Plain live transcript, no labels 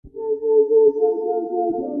Hello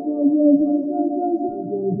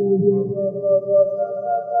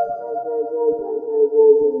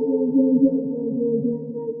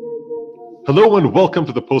and welcome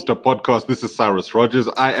to the Post Up Podcast. This is Cyrus Rogers.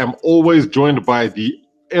 I am always joined by the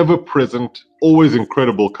ever-present, always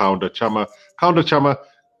incredible Kaunda Chama. Kaunda Chama,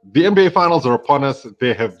 the NBA Finals are upon us.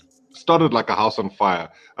 They have started like a house on fire.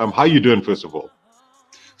 How are you doing, first of all?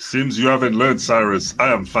 Seems you haven't learned, Cyrus.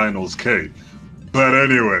 I am Finals K. But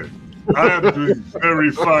anyway, I am doing very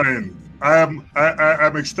fine. I'm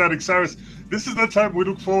ecstatic, Cyrus. This is the time we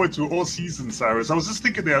look forward to all season, Cyrus. I was just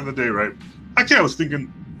thinking the other day, right? Actually, I was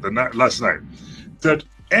thinking last night that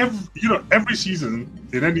every season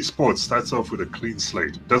in any sport starts off with a clean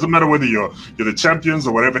slate. Doesn't matter whether you're the champions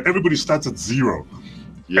or whatever. Everybody starts at zero.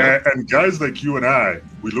 Yeah. And guys like you and I,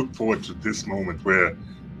 we look forward to this moment where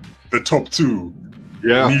the top two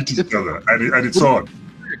meet each other, and it's on.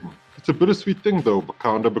 It's a bittersweet thing, though,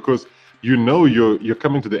 Kaunda, because you're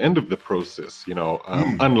coming to the end of the process.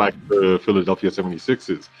 Unlike the Philadelphia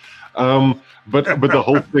 76ers, but the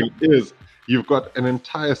whole thing is you've got an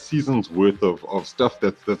entire season's worth of stuff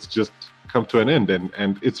that's just come to an end,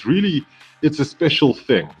 and it's a special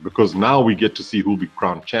thing because now we get to see who'll be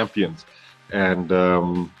crowned champions. And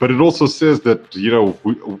but it also says that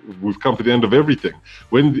we've come to the end of everything.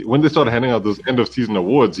 When they start handing out those end of season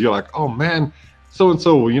awards, you're like, oh man, so and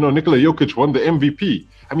so, Nikola Jokic won the MVP.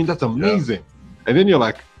 I mean, that's amazing. Yeah. And then you're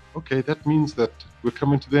like, okay, that means that we're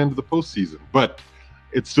coming to the end of the postseason. But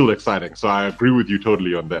it's still exciting. So I agree with you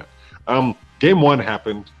totally on that. Game one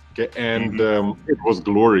happened, and it was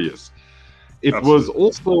glorious. It Absolutely. Was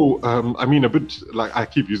also, a bit like I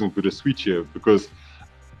keep using bittersweet here because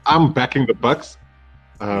I'm backing the Bucks,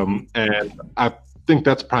 and I think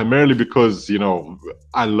that's primarily because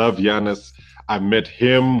I love Giannis. I met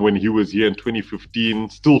him when he was here in 2015,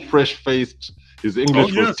 still fresh-faced. His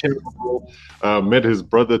English was terrible. Met his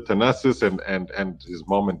brother Thanasis and his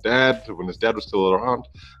mom and dad when his dad was still around,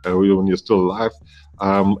 when he was still alive.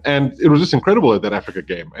 And it was just incredible at that Africa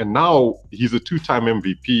game. And now he's a two-time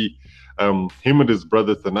MVP. Him and his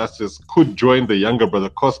brother Thanasis could join the younger brother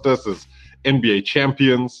Costas as NBA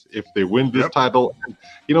champions if they win this title. And,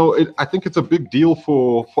 I think it's a big deal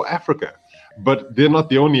for Africa. But they're not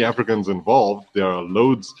the only Africans involved. There are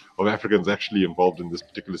loads of Africans actually involved in this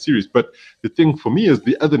particular series. But the thing for me is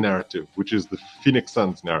the other narrative, which is the Phoenix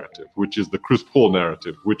Suns narrative, which is the Chris Paul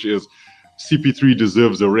narrative, which is CP3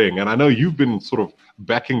 deserves a ring. And I know you've been sort of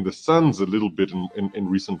backing the Suns a little bit in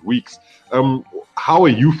recent weeks. How are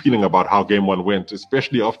you feeling about how game one went,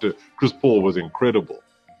 especially after Chris Paul was incredible?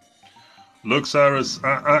 Look, Cyrus,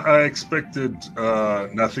 I expected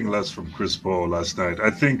nothing less from Chris Paul last night. I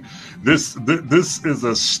think this is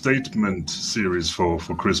a statement series for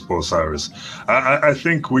Chris Paul, Cyrus. I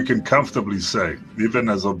think we can comfortably say, even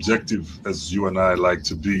as objective as you and I like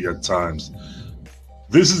to be at times,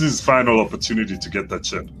 this is his final opportunity to get that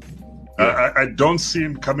chip. Yeah. I don't see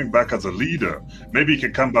him coming back as a leader. Maybe he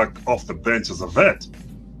can come back off the bench as a vet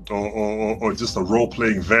or just a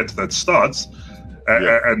role-playing vet that starts.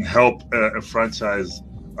 And help a franchise,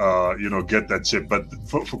 get that chip. But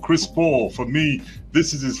for Chris Paul, for me,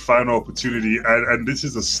 this is his final opportunity, and this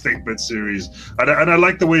is a statement series. And I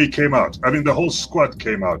like the way he came out. I mean, the whole squad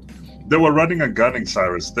came out. They were running and gunning,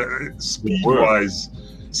 Cyrus. Speed-wise,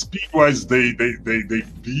 they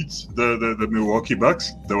beat the Milwaukee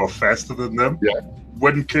Bucks. They were faster than them. Yeah.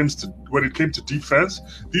 When it came to defense,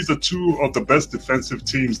 these are two of the best defensive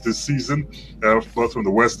teams this season, both from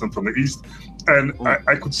the West and from the East. And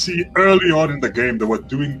I could see early on in the game they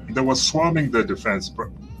were swarming their defense.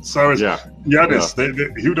 Cyrus, Giannis,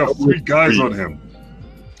 he would have three guys on him.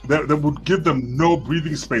 That would give them no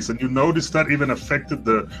breathing space. And you notice that even affected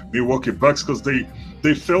the Milwaukee Bucks because they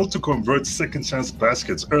failed to convert second chance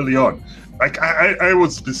baskets early on. Like I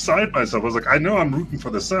was beside myself. I was like, I know I'm rooting for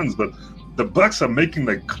the Suns, but the Bucks are making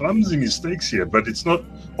like clumsy mistakes here, but it's not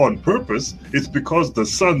on purpose. It's because the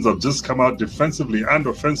Suns have just come out defensively and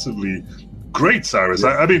offensively great, Cyrus.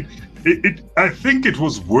 Yeah. I think it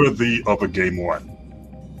was worthy of a game one.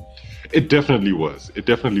 It definitely was.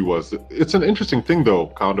 It's an interesting thing, though,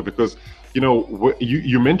 Kaunda, because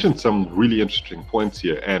you mentioned some really interesting points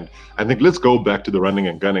here, and I think let's go back to the running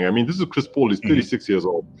and gunning. I mean, this is Chris Paul. He's 36 years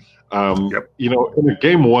old. In a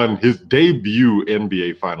game one, his debut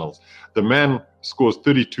NBA Finals, the man scores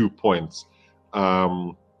 32 points.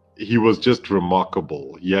 He was just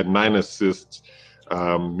remarkable. He had 9 assists.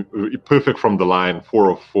 Perfect from the line, 4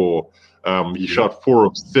 of 4. He shot 4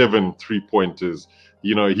 of 7 3-pointers.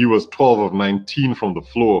 He was 12 of 19 from the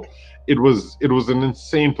floor. it was an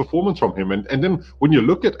insane performance from him. And then when you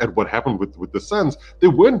look at what happened with the Suns, they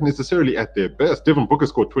weren't necessarily at their best. Devin Booker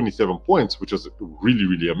scored 27 points, which was really,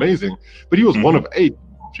 really amazing, but he was 1 of 8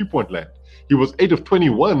 3-point land. He was 8 of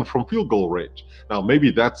 21 from field goal range. Now,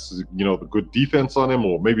 maybe that's, the good defense on him,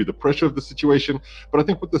 or maybe the pressure of the situation. But I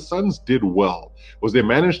think what the Suns did well was they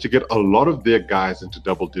managed to get a lot of their guys into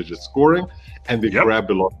double-digit scoring, and they grabbed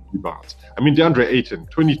a lot of rebounds. I mean, DeAndre Ayton,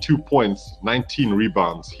 22 points, 19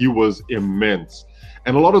 rebounds. He was immense.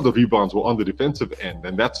 And a lot of the rebounds were on the defensive end.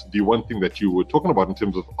 And that's the one thing that you were talking about in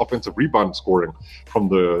terms of offensive rebound scoring from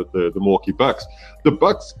the Milwaukee Bucks. The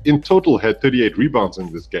Bucks in total had 38 rebounds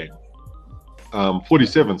in this game.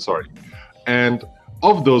 47, sorry. And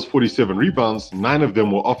of those 47 rebounds, 9 of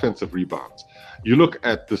them were offensive rebounds. You look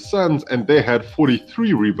at the Suns, and they had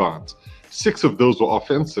 43 rebounds. 6 of those were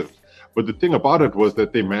offensive. But the thing about it was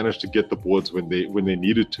that they managed to get the boards when they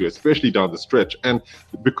needed to, especially down the stretch. And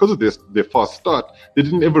because of their fast start, they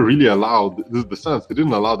didn't ever really allow the Suns. They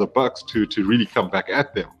didn't allow the Bucks to really come back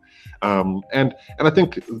at them. And I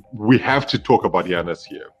think we have to talk about Giannis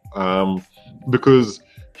here, because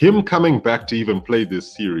him coming back to even play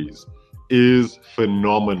this series is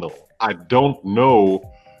phenomenal. I don't know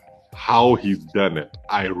how he's done it.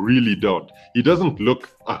 I really don't. He doesn't look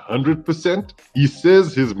 100%. He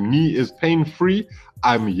says his knee is pain-free.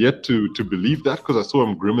 I'm yet to believe that, because I saw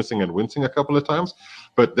him grimacing and wincing a couple of times.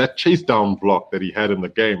 But that chase down block that he had in the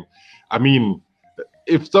game, I mean,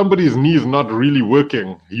 if somebody's knee is not really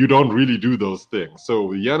working, you don't really do those things. So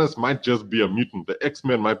Giannis might just be a mutant. The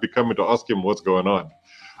X-Men might be coming to ask him what's going on.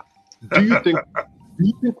 Do you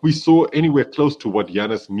think we saw anywhere close to what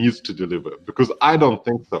Giannis needs to deliver? Because I don't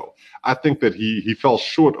think so. I think that he fell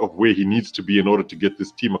short of where he needs to be in order to get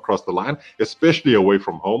this team across the line, especially away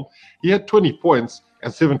from home. He had 20 points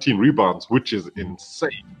and 17 rebounds, which is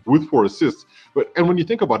insane, with 4 assists. And when you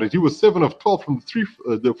think about it, he was 7 of 12 from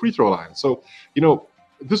the free throw line. So,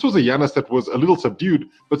 this was a Giannis that was a little subdued,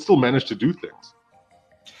 but still managed to do things.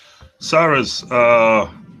 Cyrus,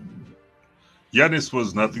 Giannis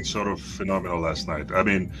was nothing short of phenomenal last night. I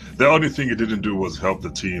mean, the only thing he didn't do was help the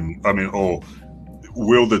team, or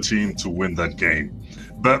will the team to win that game.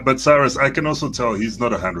 But Cyrus, I can also tell he's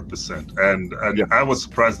not 100%. And I was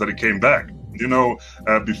surprised that he came back.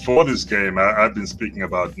 Before this game, I've been speaking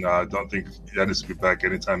about, I don't think Giannis will be back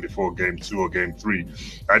anytime before game 2 or game 3.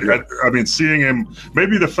 I mean, seeing him,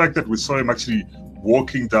 maybe the fact that we saw him actually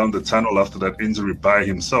walking down the tunnel after that injury by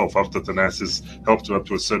himself, after Thanasis helped him up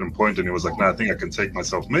to a certain point, and he was like, I think I can take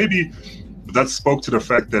myself. Maybe that spoke to the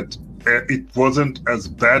fact that it wasn't as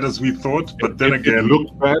bad as we thought, but then again, it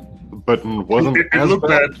looked bad, but wasn't it looked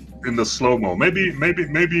bad in the slow-mo. Maybe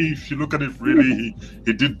if you look at it really,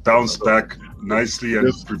 he did bounce back nicely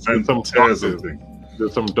and prevent some tears and things.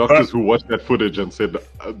 There's some doctors who watched that footage and said,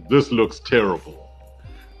 this looks terrible.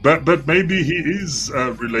 But maybe he is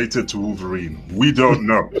related to Wolverine. We don't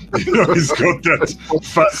know. He's got that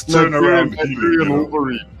fast turnaround. Nigerian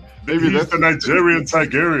Wolverine. Maybe he's the Nigerian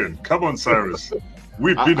Tigerian. Come on, Cyrus.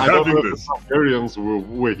 We've been having this. The Nigerians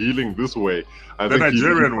were healing this way. The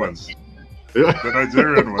Nigerian ones. The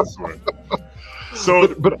Nigerian ones were.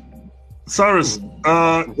 So, but Cyrus,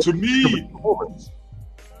 to me,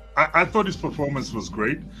 I thought his performance was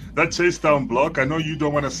great. That chase down block, I know you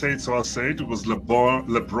don't want to say it, so I'll say it. It was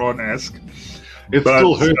LeBron-esque. It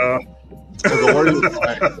still hurts.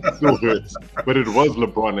 It still hurts. But it was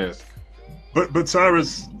LeBron-esque. But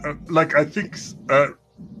Cyrus, I think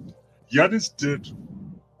Giannis did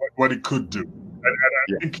what he could do. And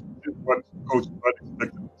I think he did what Coach Bud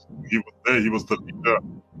expected. He was there. He was the leader.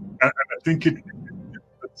 And I think it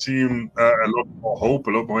the team a lot more hope, a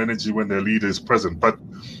lot more energy when their leader is present. But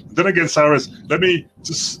then again, Cyrus, let me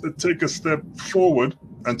just take a step forward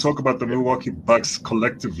and talk about the Milwaukee Bucks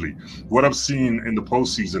collectively. What I've seen in the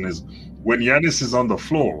postseason is when Giannis is on the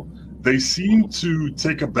floor, they seem to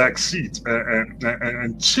take a back seat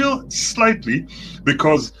and chill slightly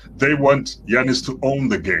because they want Giannis to own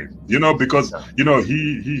the game. Because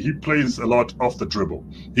he plays a lot off the dribble.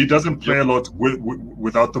 He doesn't play a lot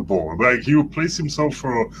without the ball. Like he will place himself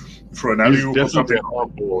for an alley-oop or something.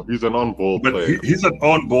 He's an on-ball player. He's an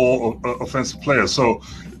on-ball offensive player. So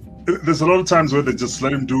there's a lot of times where they just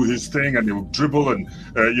let him do his thing and he'll dribble and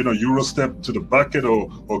Euro step to the bucket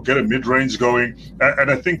or get a mid-range going,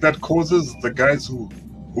 and I think that causes the guys who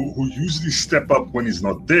usually step up when he's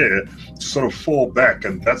not there to sort of fall back,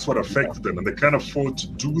 and that's what affected them. And they can't afford to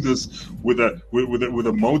do this with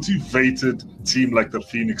a motivated team like the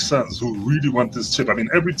Phoenix Suns, who really want this chip. I mean,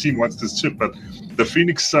 every team wants this chip, but the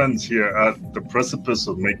Phoenix Suns here are at the precipice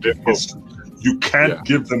of making history. You can't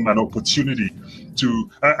give them an opportunity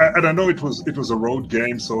and I know it was a road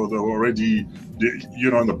game, so they were already,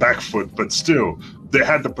 on the back foot, but still they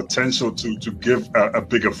had the potential to give a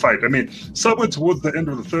bigger fight. I mean, somewhere towards the end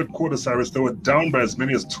of the third quarter, Cyrus, they were down by as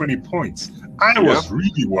many as 20 points. I was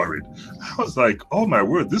really worried. I was like, oh my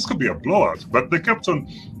word, this could be a blowout. But they kept on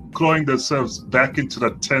clawing themselves back into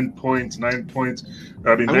that 10 points, 9 points.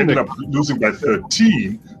 I mean, they ended up losing by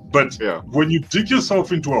 13. But when you dig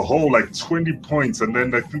yourself into a hole like 20 points, and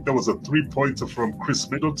then I think there was a 3-pointer from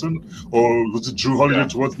Chris Middleton, or was it Drew Holiday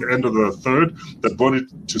towards the end of the third, that brought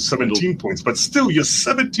it to 17 points. But still, you're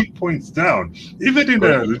 17 points down. Even in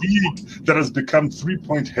a league that has become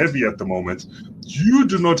 3-point heavy at the moment, you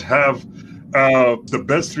do not have the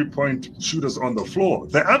best 3-point shooters on the floor.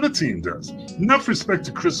 The other team does. Enough respect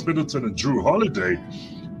to Chris Middleton and Drew Holiday,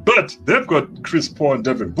 but they've got Chris Paul and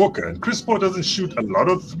Devin Booker. And Chris Paul doesn't shoot a lot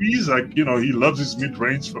of threes. Like, he loves his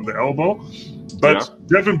mid-range from the elbow. But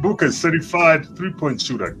Devin Booker is certified 3-point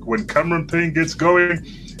shooter. When Cameron Payne gets going,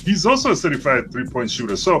 he's also a certified 3-point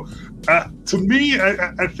shooter. So to me,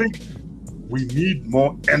 I think we need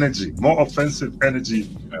more energy, more offensive energy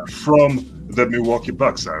from the Milwaukee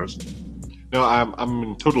Bucks, Cyrus. No, I'm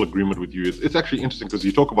in total agreement with you. It's actually interesting because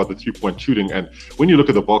you talk about the 3-point shooting, and when you look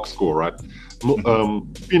at the box score, right?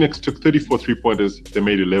 Phoenix took 34 3-pointers, they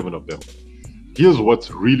made 11 of them. Here's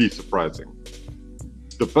what's really surprising.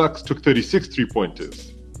 The Bucks took 36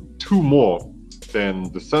 3-pointers, 2 more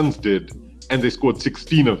than the Suns did, and they scored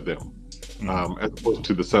 16 of them, as opposed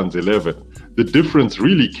to the Suns' 11. The difference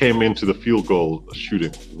really came into the field goal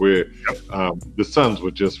shooting, where the Suns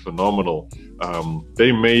were just phenomenal.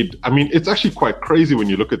 They made, I mean, it's actually quite crazy when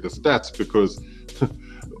you look at the stats, because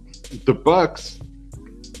the Bucks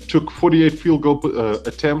took 48 field goal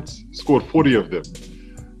attempts, scored 40 of them.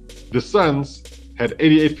 The Suns had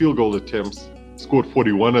 88 field goal attempts, scored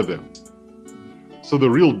 41 of them. So the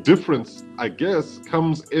real difference, I guess,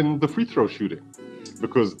 comes in the free throw shooting,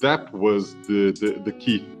 because that was the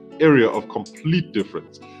key area of complete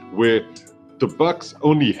difference, where the Bucks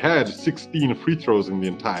only had 16 free throws in the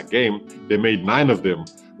entire game. They made 9 of them,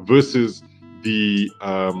 versus the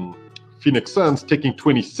Phoenix Suns taking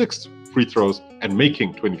 26 free throws and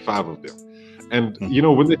making 25 of them. And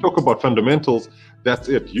when they talk about fundamentals, that's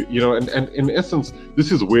it. And in essence,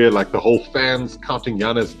 this is where, like, the whole fans counting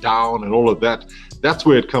Giannis down and all of that, that's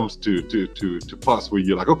where it comes to pass, where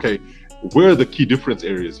you're like, okay, where are the key difference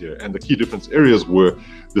areas here? And the key difference areas were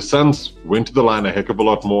the Suns went to the line a heck of a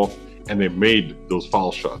lot more, and they made those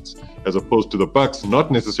foul shots, as opposed to the Bucks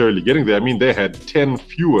not necessarily getting there. I mean, they had 10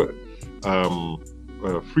 fewer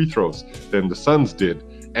free throws than the Suns did,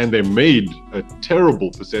 and they made a terrible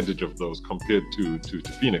percentage of those compared to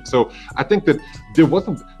Phoenix. So I think that there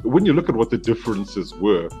wasn't, when you look at what the differences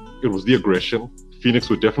were, it was the aggression. Phoenix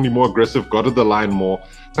were definitely more aggressive, got to the line more.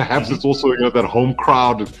 Perhaps it's also, that home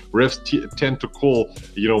crowd. Refs tend to call,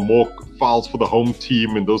 more fouls for the home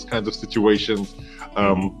team in those kinds of situations.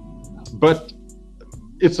 But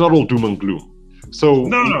it's not all doom and gloom. So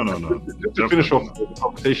no. To finish off the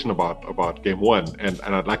conversation about game one, and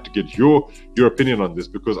I'd like to get your opinion on this,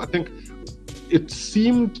 because I think it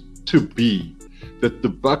seemed to be that the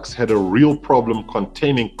Bucks had a real problem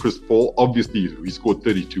containing Chris Paul. Obviously, he scored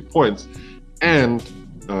 32 points, and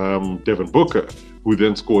Devin Booker, who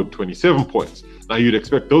then scored 27 points. Now, you'd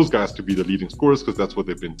expect those guys to be the leading scorers because that's what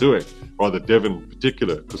they've been doing, rather Devin in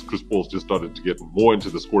particular, because Chris Paul's just started to get more into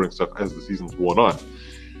the scoring stuff as the season's worn on.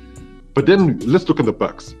 But then let's look at the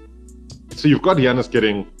Bucks. So you've got Giannis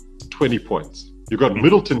getting 20 points. You've got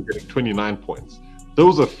Middleton getting 29 points.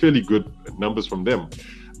 Those are fairly good numbers from them.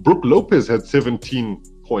 Brook Lopez had 17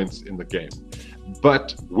 points in the game.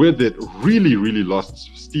 But where they really, really lost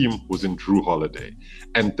steam was in Drew Holiday.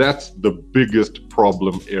 And that's the biggest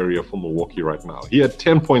problem area for Milwaukee right now. He had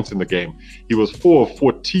 10 points in the game. He was 4 of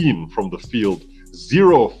 14 from the field,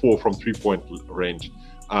 0 of 4 from three-point range.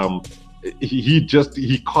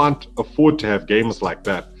 He can't afford to have games like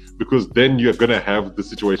that, because then you're going to have the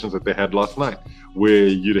situations that they had last night, where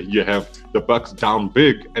you have the Bucks down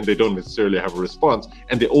big and they don't necessarily have a response,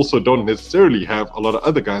 and they also don't necessarily have a lot of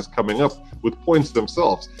other guys coming up with points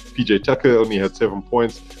themselves. PJ Tucker only had 7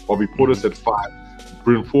 points, Bobby Portis had 5,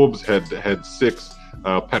 Bryn Forbes had 6,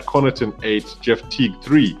 Pat Connaughton 8, Jeff Teague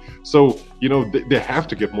 3. So they have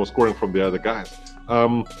to get more scoring from the other guys.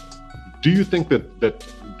 Do you think that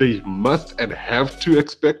they must and have to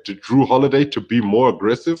expect Drew Holiday to be more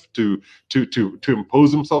aggressive, to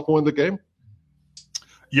impose himself more in the game?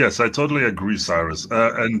 Yes, I totally agree, Cyrus.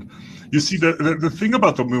 And You see, the thing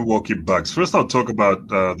about the Milwaukee Bucks, first I'll talk about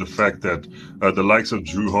the fact that the likes of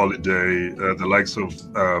Drew Holiday, the likes of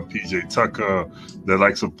PJ Tucker, the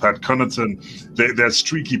likes of Pat Connaughton, they're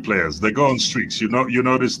streaky players. They go on streaks. You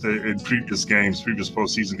notice in previous games, previous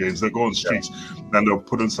postseason games, they go on streaks and they'll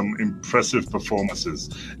put in some impressive performances.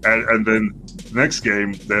 And then next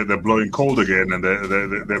game, they're blowing cold again and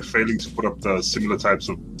they're failing to put up the similar types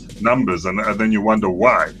of numbers. And then you wonder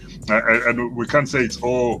why. And we can't say it's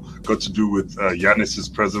all got to do with Giannis's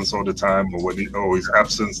presence all the time or his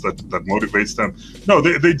absence that motivates them. No,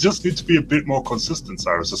 they just need to be a bit more consistent,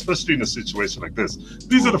 Cyrus, especially in a situation like this.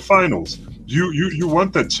 These are the finals. You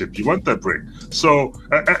want that chip. You want that break. So,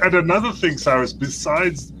 and another thing, Cyrus,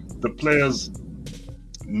 besides the players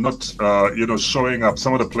not showing up,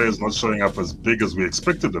 some of the players not showing up as big as we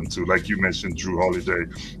expected them to, like you mentioned Drew Holiday,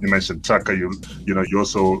 you mentioned Tucker, you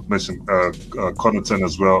also mentioned Connaughton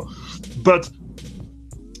as well. But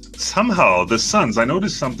somehow the Suns, I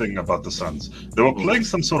noticed something about the Suns. They were playing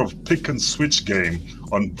some sort of pick and switch game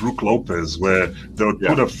on Brook Lopez, where they would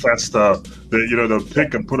put a faster, they'll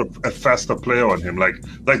pick and put a faster player on him, like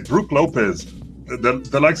Brook Lopez.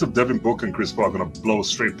 The likes of Devin Booker and Chris Paul are going to blow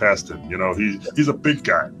straight past him. He's a big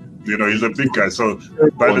guy. He's a big guy. So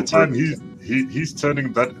by the time he's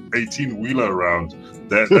turning that 18-wheeler around,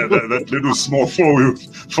 that little small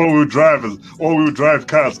four-wheel drive, all-wheel drive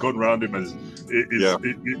cars going around him, and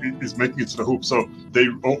is making it to the hoop. So they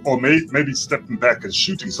maybe stepping back and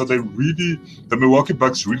shooting. So the Milwaukee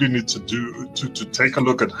Bucks really need to take a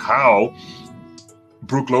look at how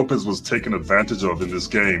Brook Lopez was taken advantage of in this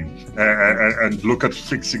game and look at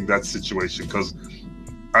fixing that situation, because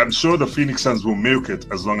I'm sure the Phoenix Suns will milk it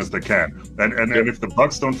as long as they can. And if the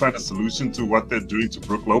Bucks don't find a solution to what they're doing to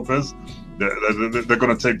Brook Lopez, they're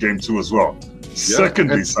going to take game 2 as well. Yeah.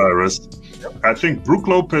 Secondly, Cyrus, I think Brook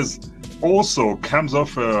Lopez also comes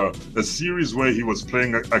off a series where he was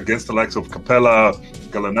playing against the likes of Capella,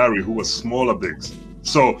 Gallinari, who were smaller bigs.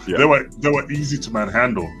 So they were easy to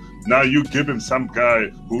manhandle. Now you give him some guy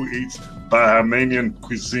who eats Bahamian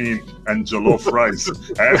cuisine and jollof rice,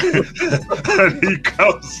 and he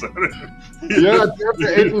comes.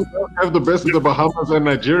 Ayton have the best of the Bahamas and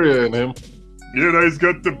Nigeria in him. He's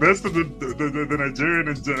got the best of the Nigerian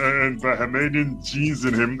and Bahamian genes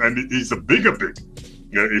in him, and he's a bigger big.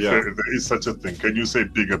 If there is such a thing. Can you say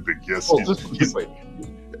bigger big? Yes.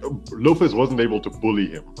 Lopez wasn't able to bully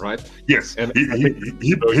him, right? Yes, and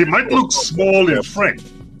he might look small in frame.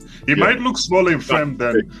 He might look smaller in frame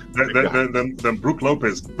than Brook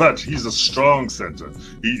Lopez, but he's a strong center.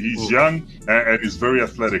 He's young and he's very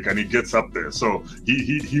athletic, and he gets up there. So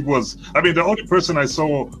he was. I mean, the only person I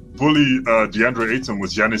saw bully DeAndre Ayton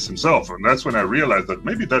was Giannis himself, and that's when I realized that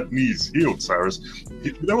maybe that knee's healed, Cyrus.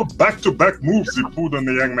 There were back-to-back moves he pulled on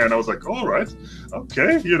the young man. I was like, all right,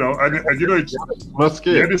 okay, and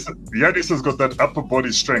Giannis has got that upper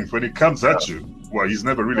body strength. When he comes at you, well, he's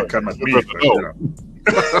never really come at me, but,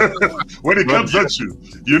 when he comes at you,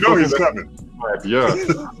 he's coming. Yeah,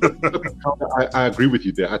 I agree with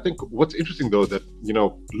you there. I think what's interesting though is that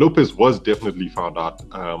Lopez was definitely found out.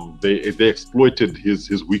 They exploited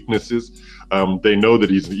his weaknesses. They know that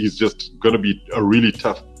he's just going to be a really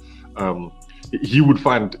tough. He would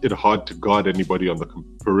find it hard to guard anybody on the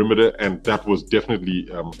perimeter, and that was definitely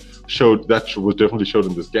showed. That was definitely showed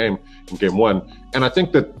in this game, in game 1. And I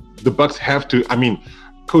think that the Bucks have to. I mean,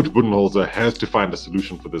 Coach Budenholzer has to find a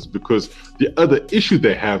solution for this, because the other issue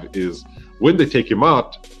they have is when they take him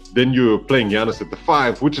out, then you're playing Giannis at the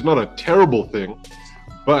 5, which is not a terrible thing,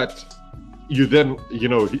 but you then,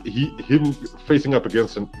 him facing up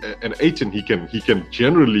against an Ayton, he can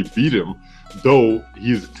generally beat him, though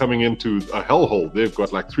he's coming into a hellhole. They've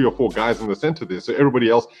got like 3 or 4 guys in the center there, so everybody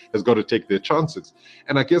else has got to take their chances.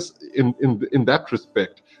 And I guess in that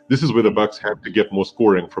respect, this is where the Bucks have to get more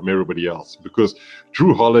scoring from everybody else, because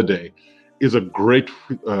Drew Holiday is a great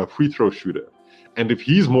free throw shooter. And if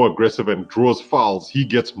he's more aggressive and draws fouls, he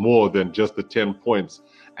gets more than just the 10 points.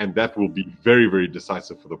 And that will be very, very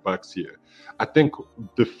decisive for the Bucks here. I think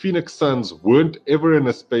the Phoenix Suns weren't ever in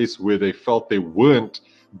a space where they felt they weren't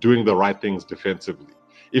doing the right things defensively.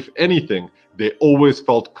 If anything, they always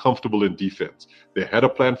felt comfortable in defense. They had a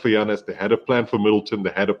plan for Giannis, they had a plan for Middleton,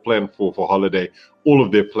 they had a plan for Holiday. All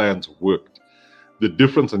of their plans worked. The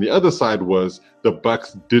difference on the other side was the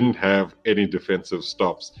Bucks didn't have any defensive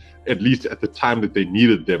stops, at least at the time that they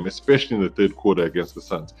needed them, especially in the third quarter against the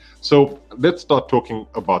Suns. So let's start talking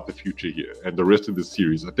about the future here and the rest of the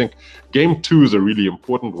series. I think game 2 is a really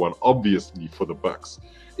important one, obviously, for the Bucks.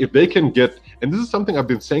 If they can get, and this is something I've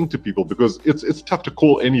been saying to people, because it's tough to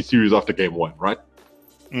call any series after game 1, right?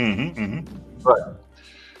 Mm-hmm, mm-hmm.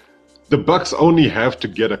 But the Bucks only have to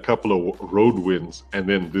get a couple of road wins, and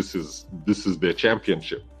then this is their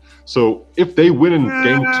championship. So if they win in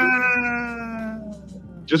game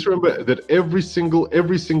 2, just remember that every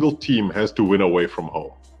single team has to win away from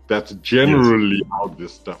home. That's generally how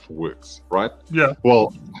this stuff works, right? Yeah.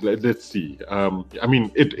 Well, let's see. I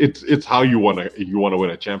mean, it's how you want to win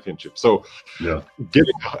a championship. So,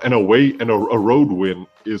 getting an away and a road win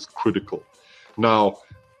is critical. Now,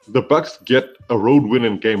 the Bucks get a road win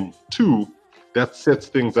in game 2. That sets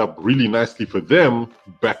things up really nicely for them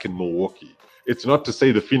back in Milwaukee. It's not to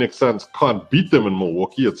say the Phoenix Suns can't beat them in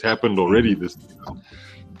Milwaukee. It's happened already this season.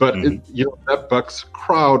 But that Bucks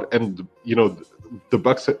crowd and the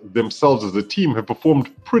Bucks themselves as a team have performed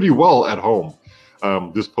pretty well at home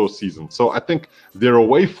this postseason. So I think their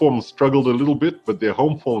away form struggled a little bit, but their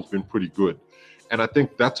home form's been pretty good. And I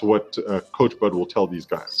think that's what Coach Bud will tell these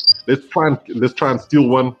guys. Let's try and steal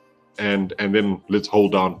one, and then let's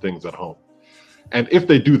hold down things at home. And if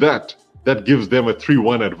they do that, that gives them a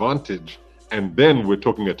 3-1 advantage, and then we're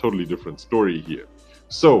talking a totally different story here.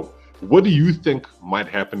 So what do you think might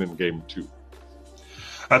happen in game 2?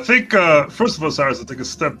 I think, first of all, Cyrus, I'll take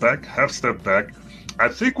a half step back. I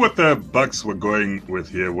think what the Bucks were going with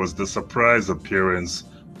here was the surprise appearance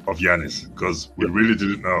of Giannis, because we really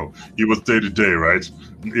didn't know. He was day-to-day, right?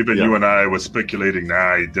 Even you and I were speculating,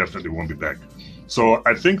 he definitely won't be back. So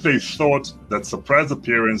I think they thought that surprise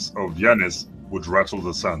appearance of Giannis would rattle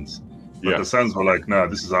the Suns. But the Suns were like,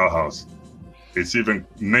 this is our house. It's even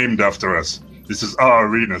named after us. This is our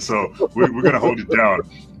arena, so we're going to hold it down.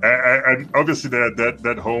 And obviously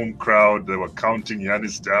that home crowd, they were counting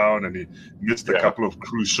Giannis down, and he missed a couple of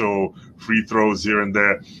crucial free throws here and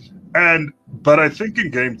there. But I think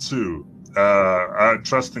in game 2, I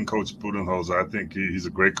trust in Coach Budenholzer. I think he's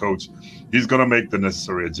a great coach. He's going to make the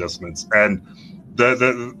necessary adjustments. And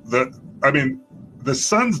the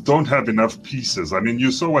Suns don't have enough pieces. I mean,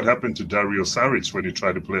 you saw what happened to Dario Saric when he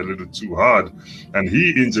tried to play a little too hard, and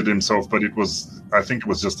he injured himself, but I think it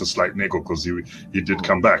was just a slight niggle because he did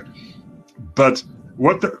come back. But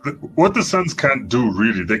what the Suns can't do,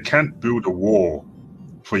 really, they can't build a wall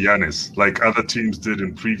for Giannis like other teams did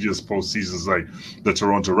in previous postseasons, like the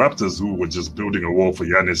Toronto Raptors, who were just building a wall for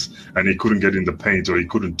Giannis, and he couldn't get in the paint, or he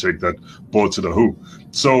couldn't take that ball to the hoop.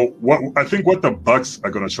 So I think what the Bucks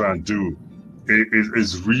are going to try and do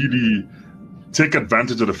is really take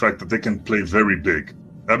advantage of the fact that they can play very big.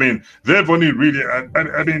 I mean, they've only really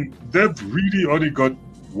only got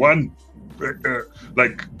one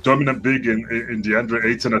dominant big in DeAndre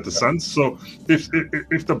Ayton at the Suns. So if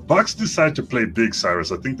the Bucks decide to play big,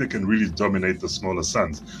 Cyrus, I think they can really dominate the smaller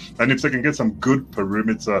Suns. And if they can get some good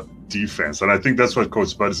perimeter defense, and I think that's what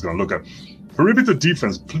Coach Bud is going to look at. Perimeter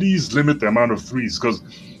defense, please limit the amount of threes, because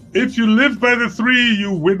if you live by the 3,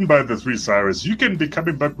 you win by the 3, Cyrus. You can be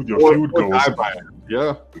coming back with your field goals.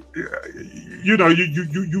 You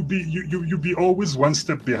be always one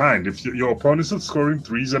step behind. If your opponents are scoring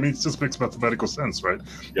 3s, I mean, it just makes mathematical sense, right?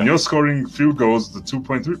 And you're scoring field goals, the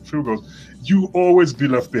 2-point field goals, you always be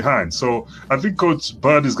left behind. So I think Coach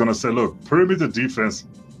Bud is going to say, look, perimeter defense,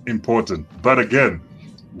 important. But again,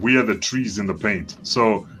 we are the trees in the paint.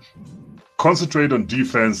 So concentrate on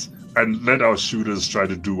defense and let our shooters try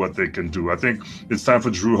to do what they can do. I think it's time for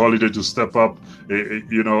Jrue Holiday to step up.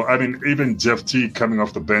 Even Jeff Teague coming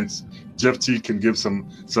off the bench. Jeff Teague can give some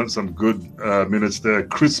good minutes there.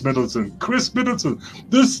 Chris Middleton,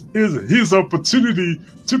 this is his opportunity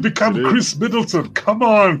to become Chris Middleton. Come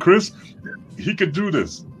on, Chris. He can do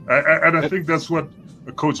this. And I think that's what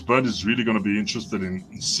Coach Bud is really going to be interested in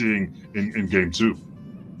seeing in game 2.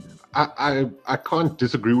 I can't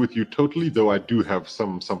disagree with you totally, though I do have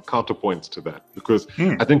some counterpoints to that, because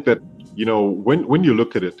I think that, when you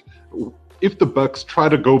look at it, if the Bucks try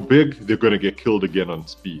to go big, they're going to get killed again on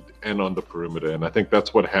speed and on the perimeter. And I think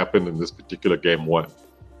that's what happened in this particular game 1,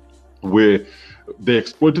 where they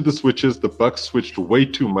exploited the switches. The Bucks switched way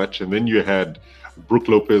too much, and then you had Brook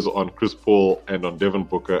Lopez on Chris Paul and on Devin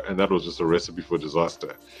Booker, and that was just a recipe for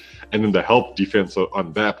disaster. And then the help defense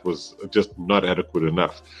on that was just not adequate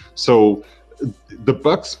enough. So the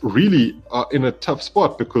Bucks really are in a tough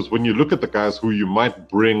spot, because when you look at the guys who you might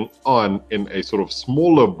bring on in a sort of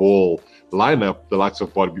smaller ball lineup, the likes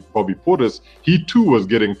of Bobby Portis, he too was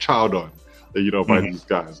getting chowed on, by these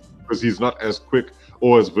guys, because he's not as quick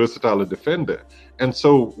or as versatile a defender. And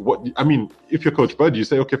so if you're Coach Bud, you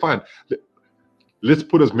say, okay, fine. Let's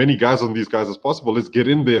put as many guys on these guys as possible. Let's get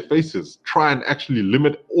in their faces. Try and actually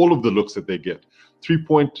limit all of the looks that they get.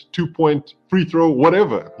 3-point, 2-point, free throw,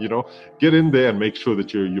 whatever. Get in there and make sure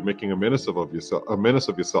that you're making a menace of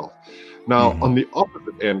yourself. Now, on the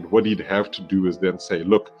opposite end, what he'd have to do is then say,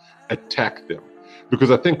 look, attack them.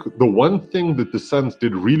 because I think the one thing that the Suns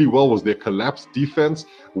did really well was their collapse defense,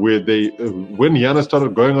 where they, when Giannis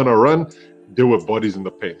started going on a run, there were bodies in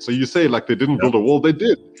the paint. So you say like they didn't build a wall. They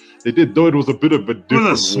did, though it was a bit of a different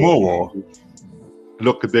it was a small wall.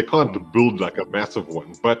 Look, they can't build like a massive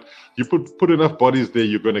one, but you put enough bodies there,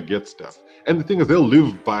 you're going to get stuff. And the thing is, they'll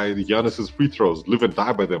live by Giannis's free throws, live and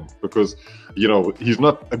die by them, because, you know, he's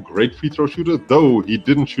not a great free throw shooter, though he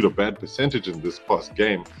didn't shoot a bad percentage in this past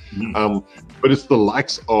game. But it's the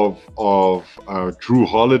likes of Drew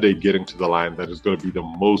Holiday getting to the line that is going to be the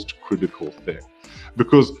most critical thing,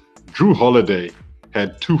 because Drew Holiday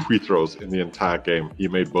had 2 free throws in the entire game. He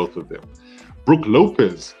made both of them. Brook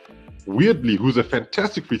Lopez, weirdly, who's a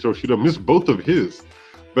fantastic free throw shooter, missed both of his.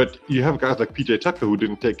 But you have guys like PJ Tucker who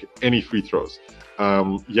didn't take any free throws.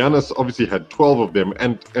 Giannis obviously had 12 of them,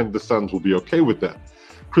 and the Suns will be okay with that.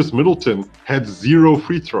 Chris Middleton had 0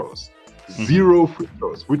 free throws. 0 free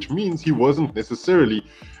throws, which means he wasn't necessarily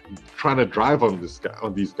trying to drive on these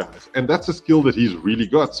guys. And that's a skill that he's really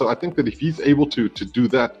got. So I think that if he's able to do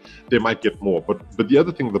that, they might get more. But the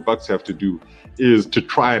other thing the Bucks have to do is to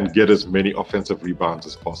try and get as many offensive rebounds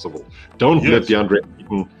as possible. Don't let DeAndre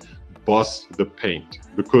Ayton boss the paint,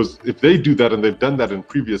 because if they do that, and they've done that in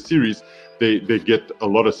previous series, they get a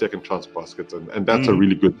lot of second chance baskets, and that's a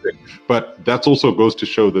really good thing. But that also goes to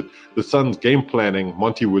show that the Suns' game planning,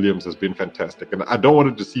 Monty Williams, has been fantastic. And I don't want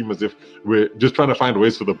it to seem as if we're just trying to find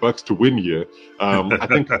ways for the Bucks to win here. I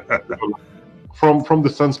think from the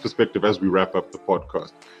Suns' perspective, as we wrap up the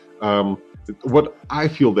podcast, what I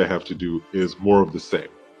feel they have to do is more of the same.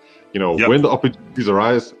 You know, when the opportunities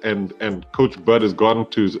arise and Coach Bud has gone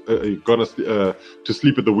to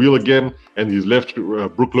sleep at the wheel again, and he's left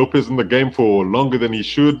Brook Lopez in the game for longer than he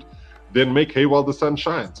should, then make hay while the sun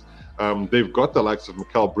shines. They've got the likes of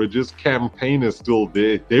Mikal Bridges. Cam Payne is still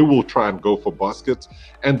there. They will try and go for baskets,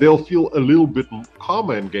 and they'll feel a little bit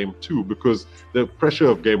calmer in game 2, because the pressure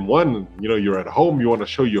of game 1, you know, you're at home, you want to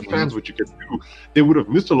show your fans what you can do. They would have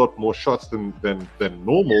missed a lot more shots than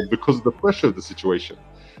normal because of the pressure of the situation.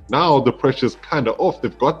 Now the pressure's kind of off.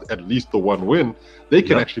 They've got at least the one win. They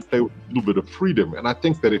can actually play with a little bit of freedom. And I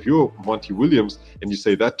think that if you're Monty Williams and you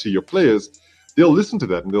say that to your players, they'll listen to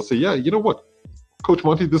that and they'll say, yeah, you know what, Coach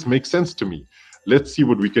Monty, this makes sense to me. Let's see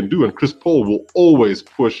what we can do. And Chris Paul will always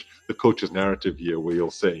push the coach's narrative here, where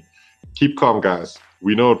he'll say, keep calm, guys.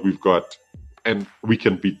 We know what we've got, and we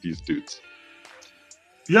can beat these dudes.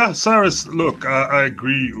 Yeah, Cyrus, look, I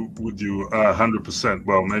agree with you 100%.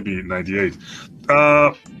 Well, maybe 98.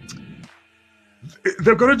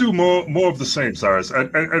 They're going to do more of the same, Cyrus.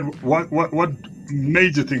 And what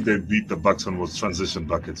made you think they beat the Bucks on was transition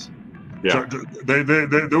buckets? Yeah, they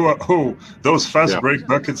were those fast break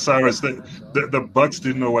buckets, Cyrus. The Bucks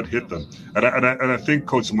didn't know what hit them, and I think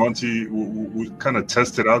Coach Monty will kind of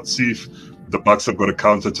test it out, see if the Bucks have got a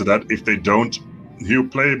counter to that. If they don't, he'll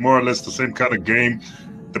play more or less the same kind of game.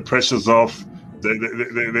 The pressure's off.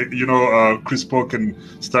 Chris Paul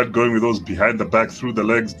can start going with those behind the back, through the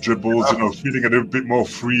legs dribbles, feeling a little bit more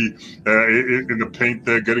free in the paint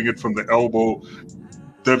there, getting it from the elbow.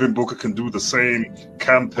 Devin Booker can do the same.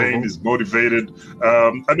 Cam Payne is motivated.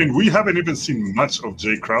 I mean, we haven't even seen much of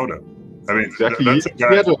Jay Crowder. I mean, that's a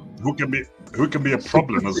guy who can be a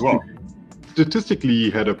problem as well. Statistically, he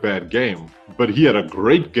had a bad game, but he had a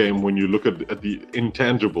great game when you look at the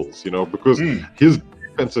intangibles, because his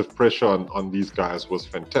defensive pressure on these guys was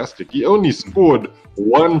fantastic. He only scored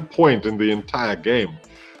 1 point in the entire game.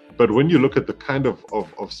 But when you look at the kind of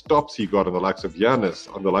stops he got on the likes of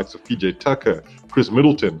Giannis, on the likes of PJ Tucker, Chris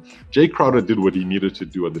Middleton, Jay Crowder did what he needed to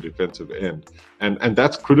do on the defensive end. And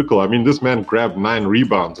that's critical. I mean, this man grabbed 9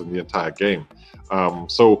 rebounds in the entire game.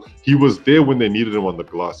 So he was there when they needed him on the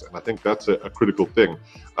glass. And I think that's a critical thing.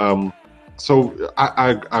 So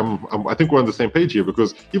I think we're on the same page here,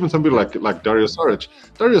 because even somebody like Dario Saric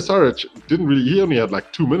didn't really, he only had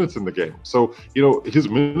like 2 minutes in the game. So, his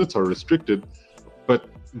minutes are restricted, but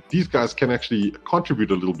these guys can actually contribute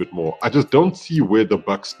a little bit more. I just don't see where the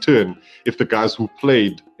Bucks turn if the guys who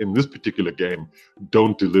played in this particular game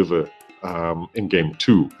don't deliver in game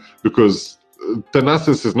 2, because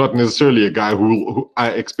Thanasis is not necessarily a guy who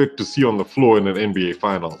I expect to see on the floor in an NBA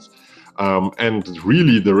Finals. And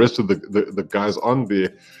really, the rest of the guys on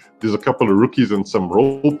there's a couple of rookies and some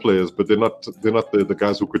role players, but they're not the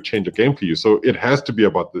guys who could change a game for you. So it has to be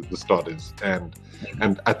about the starters, and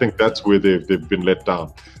I think that's where they've been let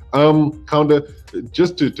down. Kaunda,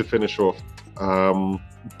 just to finish off, are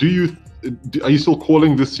you still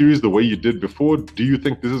calling this series the way you did before? Do you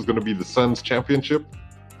think this is going to be the Suns championship?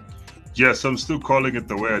 Yes, I'm still calling it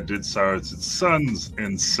the way I did, Cyrus. It's Suns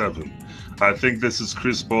in 7. I think this is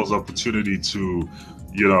Chris Paul's opportunity to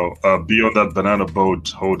be on that banana boat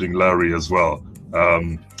holding Larry as well.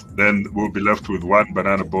 Then we'll be left with one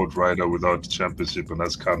banana boat rider without the championship, and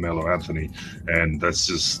that's Carmelo Anthony. And that's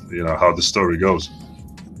just, how the story goes.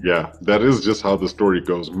 Yeah, that is just how the story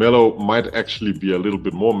goes. Melo might actually be a little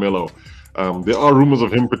bit more mellow. There are rumors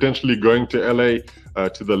of him potentially going to LA,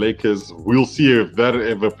 to the Lakers. We'll see if that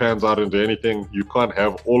ever pans out into anything. You can't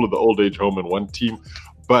have all of the old age home in one team.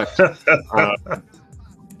 But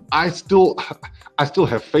I still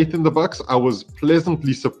have faith in the Bucks. I was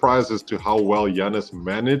pleasantly surprised as to how well Giannis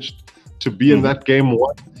managed to be in that game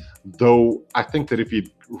one. Though I think that if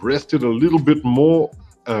he rested a little bit more,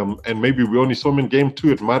 and maybe we only saw him in game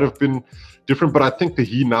two, it might have been different. But I think that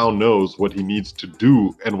he now knows what he needs to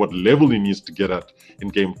do and what level he needs to get at in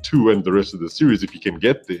game two and the rest of the series, if he can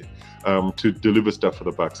get there, to deliver stuff for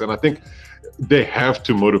the Bucks. And I think they have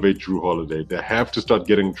to motivate Jrue Holiday. They have to start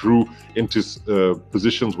getting Jrue into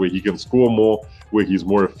positions where he can score more, where he's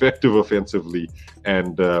more effective offensively,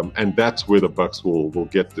 and that's where the Bucks will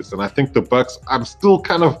get this. And I think the Bucks, I'm still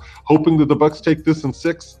kind of hoping that the Bucks take this in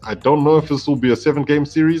 6. I don't know if this will be a 7-game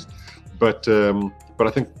series, but I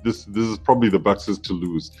think this is probably the Bucks' to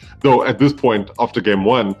lose. Though at this point, after game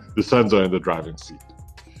 1, the Suns are in the driving seat.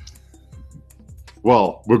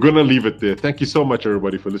 Well, we're going to leave it there. Thank you so much,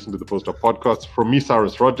 everybody, for listening to the Post Up Podcast. From me,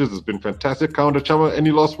 Cyrus Rogers, it's been fantastic. Kaunda Chama,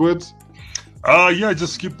 any last words? Yeah,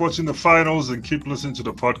 just keep watching the finals and keep listening to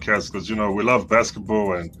the podcast because, we love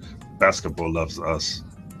basketball and basketball loves us.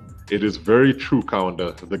 It is very true,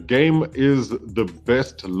 Kaunda. The game is the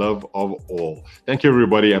best love of all. Thank you,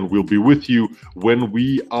 everybody, and we'll be with you when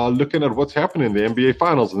we are looking at what's happening in the NBA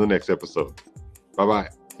Finals in the next episode.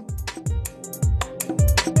 Bye-bye.